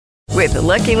With the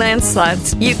Lucky Land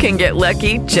Slots, you can get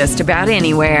lucky just about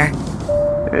anywhere.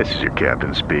 This is your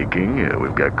captain speaking.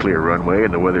 We've got clear runway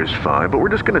and the weather's fine, but we're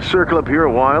just going to circle up here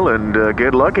a while and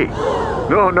get lucky.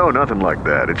 No, nothing like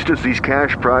that. It's just these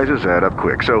cash prizes add up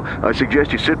quick. So I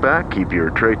suggest you sit back, keep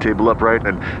your tray table upright,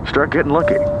 and start getting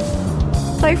lucky.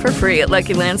 Play for free at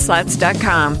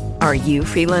LuckyLandSlots.com. Are you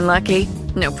feeling lucky?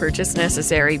 No purchase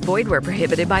necessary. Void where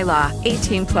prohibited by law.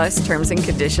 18 plus terms and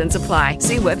conditions apply.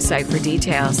 See website for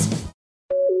details.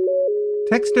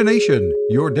 Techstination,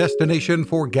 your destination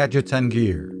for gadgets and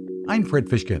gear. I'm Fred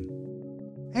Fishkin.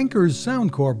 Anker's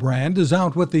Soundcore brand is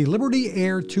out with the Liberty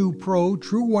Air 2 Pro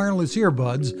true wireless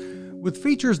earbuds with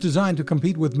features designed to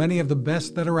compete with many of the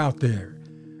best that are out there.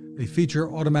 They feature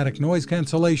automatic noise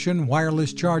cancellation,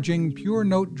 wireless charging,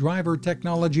 PureNote driver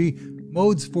technology,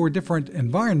 modes for different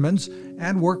environments,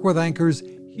 and work with Anker's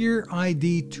Hear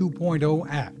ID 2.0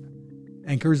 app.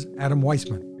 Anker's Adam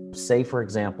Weissman. Say, for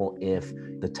example, if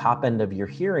the top end of your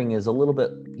hearing is a little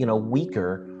bit,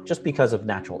 weaker just because of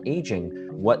natural aging,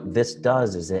 what this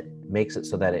does is it makes it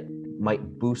so that it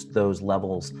might boost those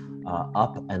levels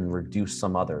up and reduce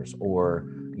some others, or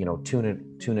tune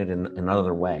it in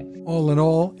another way. All in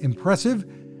all, impressive.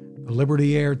 The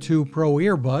Liberty Air 2 Pro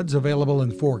earbuds, available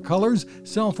in 4 colors,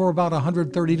 sell for about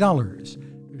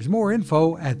 $130. There's more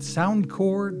info at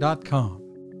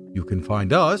soundcore.com. You can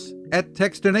find us at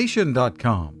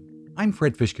Techstination.com. I'm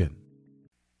Fred Fishkin.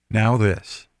 Now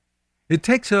this. It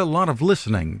takes a lot of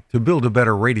listening to build a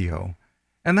better radio,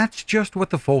 and that's just what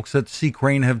the folks at C.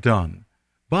 Crane have done.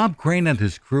 Bob Crane and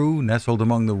his crew, nestled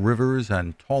among the rivers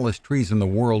and tallest trees in the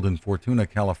world in Fortuna,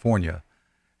 California,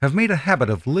 have made a habit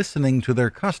of listening to their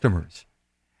customers.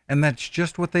 And that's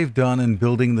just what they've done in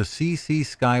building the CC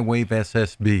Skywave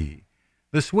SSB,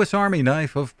 the Swiss Army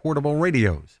knife of portable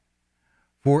radios.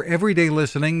 For everyday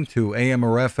listening to AM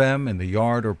or FM in the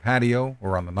yard or patio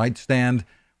or on the nightstand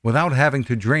without having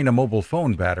to drain a mobile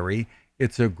phone battery,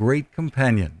 it's a great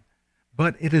companion.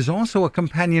 But it is also a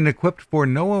companion equipped for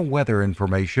NOAA weather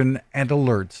information and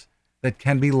alerts that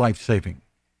can be life-saving.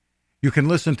 You can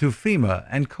listen to FEMA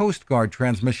and Coast Guard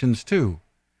transmissions too.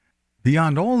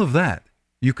 Beyond all of that,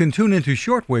 you can tune into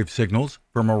shortwave signals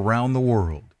from around the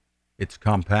world. It's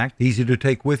compact, easy to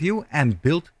take with you, and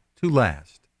built to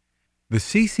last. The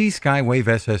CC Skywave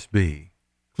SSB.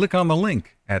 Click on the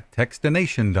link at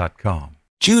Techstination.com.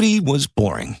 Judy was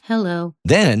boring. Hello.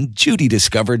 Then Judy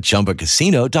discovered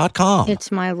ChumbaCasino.com. It's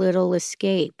my little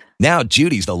escape. Now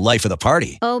Judy's the life of the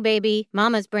party. Oh, baby,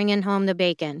 mama's bringing home the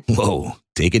bacon. Whoa,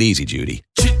 take it easy, Judy.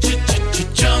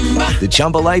 The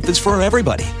Chumba life is for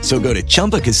everybody. So go to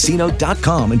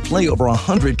ChumbaCasino.com and play over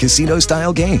 100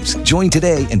 casino-style games. Join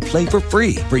today and play for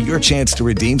free for your chance to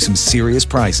redeem some serious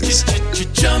prizes.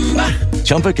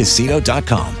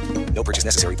 ChumbaCasino.com. No purchase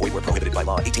necessary. Void where prohibited by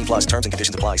law. 18 plus terms and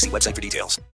conditions apply. See website for details.